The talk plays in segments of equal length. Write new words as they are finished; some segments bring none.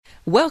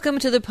Welcome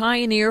to the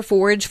Pioneer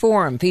Forage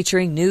Forum,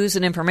 featuring news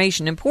and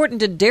information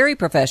important to dairy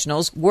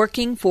professionals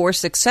working for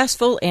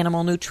successful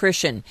animal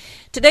nutrition.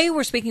 Today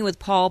we're speaking with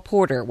Paul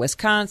Porter,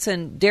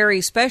 Wisconsin dairy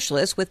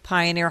specialist with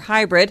Pioneer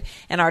Hi-Bred,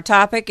 and our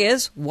topic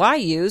is why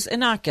use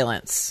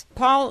inoculants.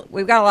 Paul,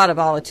 we've got a lot of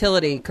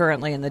volatility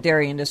currently in the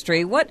dairy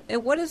industry. What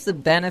is the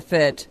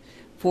benefit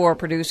for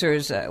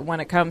producers when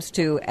it comes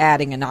to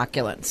adding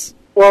inoculants?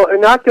 Well,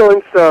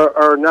 inoculants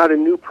are not a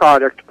new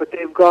product, but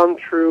they've gone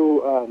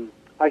through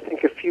I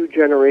think a few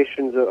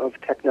generations of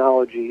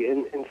technology,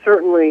 and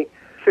certainly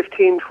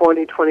 15,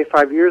 20,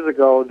 25 years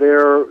ago,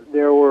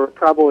 there were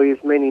probably as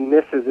many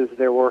misses as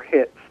there were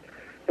hits.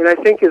 And I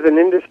think as an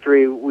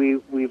industry,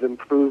 we've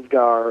improved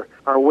our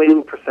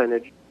winning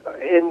percentage.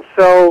 And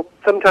so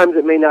sometimes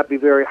it may not be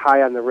very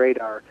high on the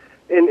radar.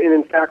 And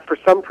in fact, for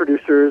some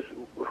producers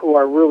who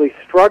are really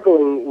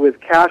struggling with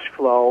cash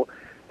flow,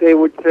 they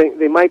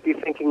might be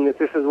thinking that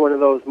this is one of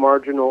those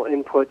marginal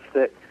inputs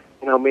that,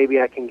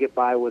 maybe I can get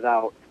by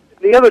without.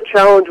 The other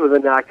challenge with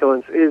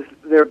inoculants is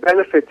their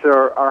benefits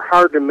are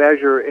hard to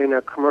measure in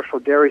a commercial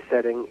dairy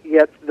setting,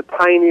 yet the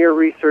pioneer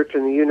research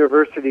and the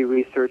university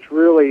research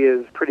really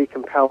is pretty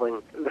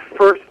compelling. The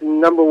first,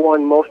 number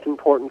one, most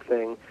important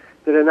thing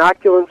that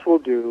inoculants will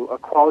do, a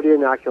quality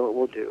inoculant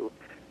will do,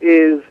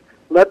 is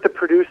let the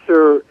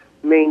producer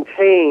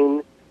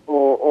maintain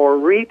or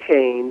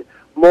retain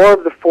more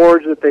of the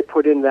forage that they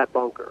put in that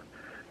bunker.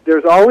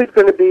 There's always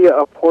going to be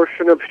a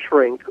portion of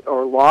shrink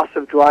or loss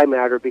of dry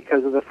matter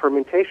because of the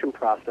fermentation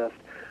process,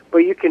 but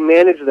you can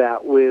manage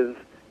that with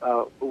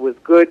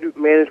good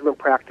management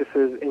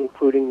practices,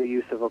 including the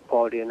use of a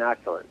quality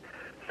inoculant.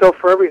 So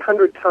for every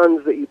 100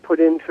 tons that you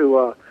put into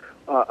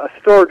a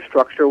storage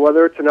structure,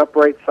 whether it's an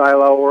upright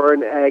silo or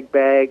an ag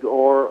bag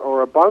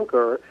or a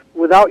bunker,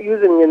 without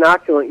using an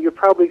inoculant, you're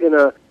probably going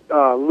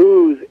to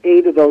lose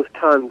 8 of those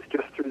tons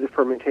just through the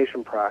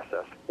fermentation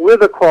process.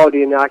 With a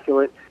quality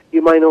inoculant,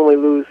 you might only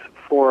lose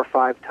 4 or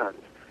 5 tons.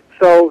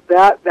 So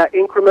that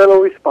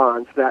incremental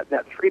response, that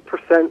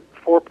 3%,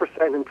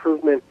 4%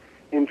 improvement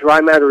in dry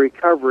matter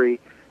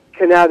recovery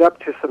can add up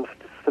to some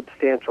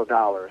substantial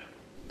dollars.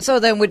 So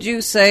then would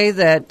you say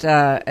that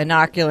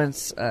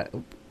inoculants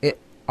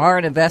are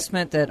an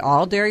investment that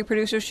all dairy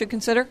producers should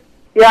consider?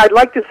 Yeah, I'd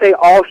like to say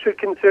all should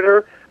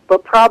consider,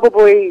 but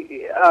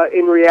probably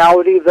in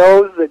reality,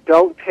 those that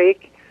don't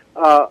take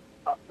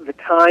the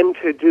time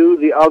to do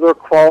the other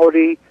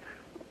quality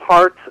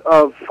parts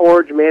of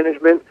forage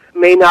management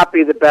may not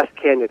be the best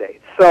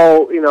candidates.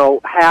 So,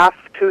 half,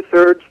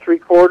 2/3,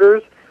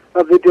 3/4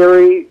 of the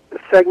dairy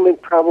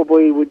segment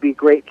probably would be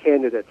great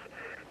candidates.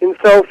 And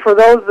so for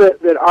those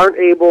that aren't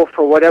able,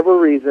 for whatever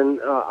reason,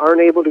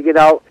 aren't able to get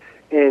out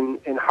and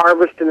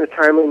harvest in a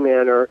timely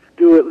manner,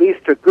 do at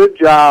least a good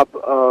job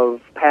of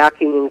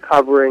packing and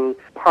covering,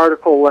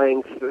 particle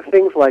lengths,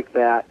 things like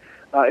that.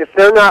 If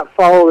they're not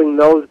following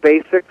those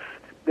basics,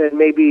 then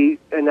maybe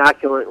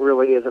inoculant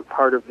really isn't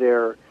part of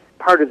their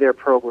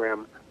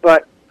program.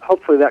 But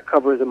hopefully that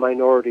covers a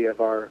minority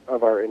of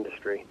our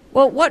industry.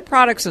 Well, what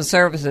products and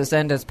services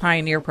then does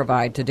Pioneer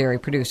provide to dairy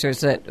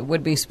producers that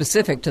would be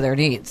specific to their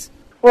needs?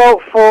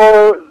 Well,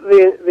 for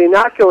the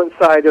inoculant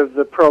side of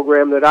the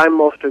program that I'm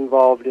most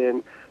involved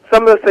in,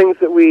 some of the things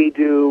that we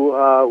do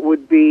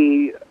would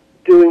be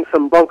doing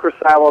some bunker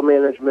silo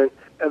management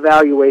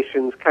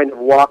evaluations, kind of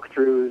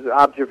walkthroughs,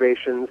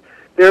 observations.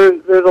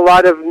 There's a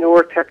lot of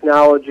newer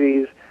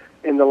technologies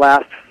in the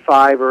last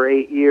 5 or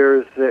 8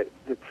 years that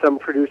some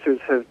producers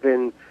have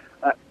been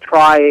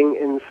trying,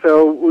 and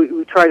so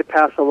we try to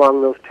pass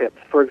along those tips.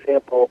 For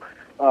example,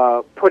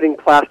 putting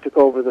plastic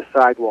over the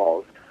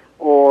sidewalls,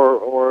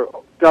 or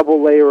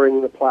double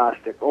layering the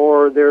plastic,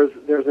 or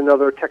there's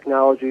another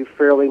technology,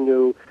 fairly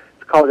new.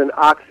 It's called an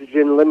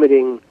oxygen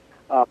limiting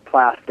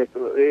plastic.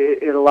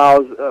 It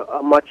allows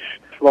a much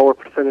lower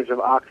percentage of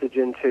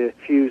oxygen to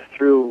fuse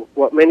through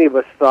what many of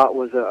us thought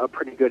was a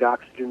pretty good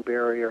oxygen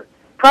barrier.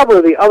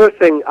 Probably the other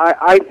thing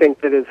I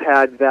think that has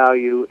had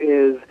value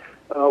is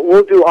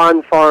we'll do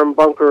on-farm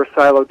bunker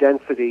silo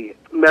density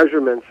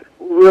measurements.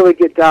 Really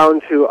get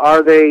down to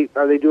are they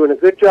doing a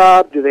good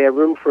job? Do they have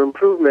room for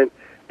improvement?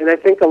 And I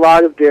think a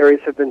lot of dairies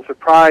have been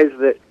surprised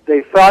that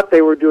they thought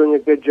they were doing a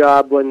good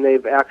job when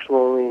they've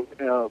actually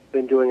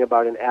been doing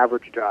about an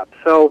average job.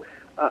 So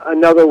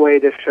another way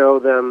to show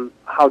them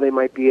how they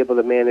might be able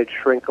to manage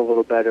shrink a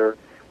little better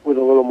with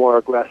a little more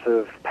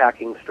aggressive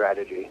packing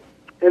strategy.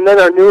 And then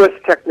our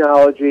newest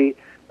technology,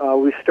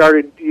 we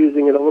started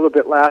using it a little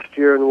bit last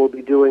year and we'll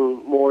be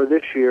doing more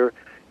this year,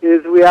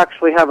 is we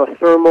actually have a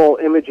thermal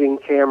imaging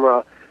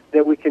camera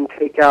that we can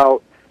take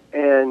out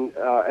and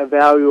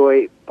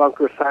evaluate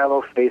bunker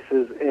silo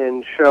spaces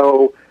and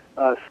show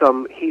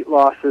some heat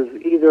losses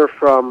either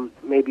from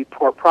maybe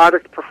poor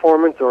product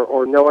performance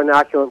or no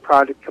inoculant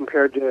product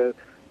compared to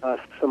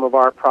some of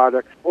our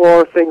products,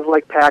 or things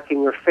like packing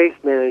or face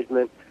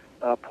management,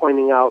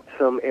 pointing out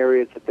some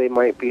areas that they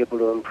might be able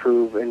to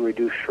improve and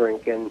reduce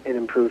shrink and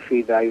improve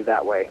feed value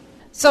that way.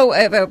 So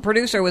if a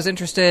producer was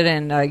interested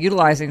in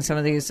utilizing some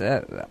of these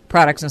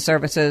products and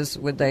services,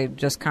 would they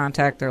just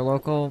contact their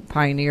local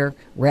Pioneer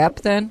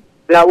rep then?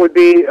 That would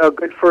be a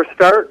good first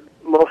start.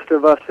 Most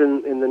of us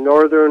in the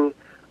northern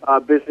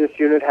business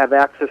unit have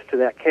access to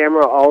that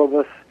camera. All of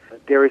us,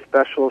 dairy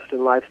specialists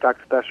and livestock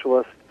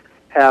specialists,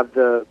 have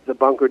the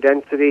bunker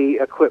density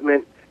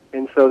equipment,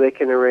 and so they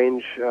can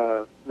arrange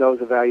those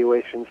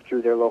evaluations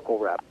through their local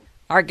rep.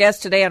 Our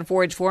guest today on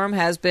Forage Forum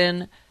has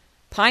been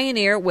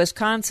Pioneer,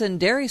 Wisconsin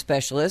dairy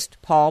specialist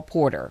Paul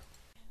Porter.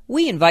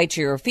 We invite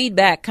your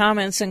feedback,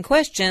 comments, and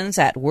questions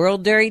at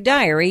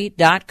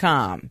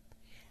worlddairydiary.com.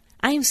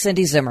 I'm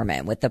Cindy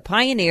Zimmerman with the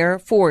Pioneer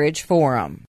Forage Forum.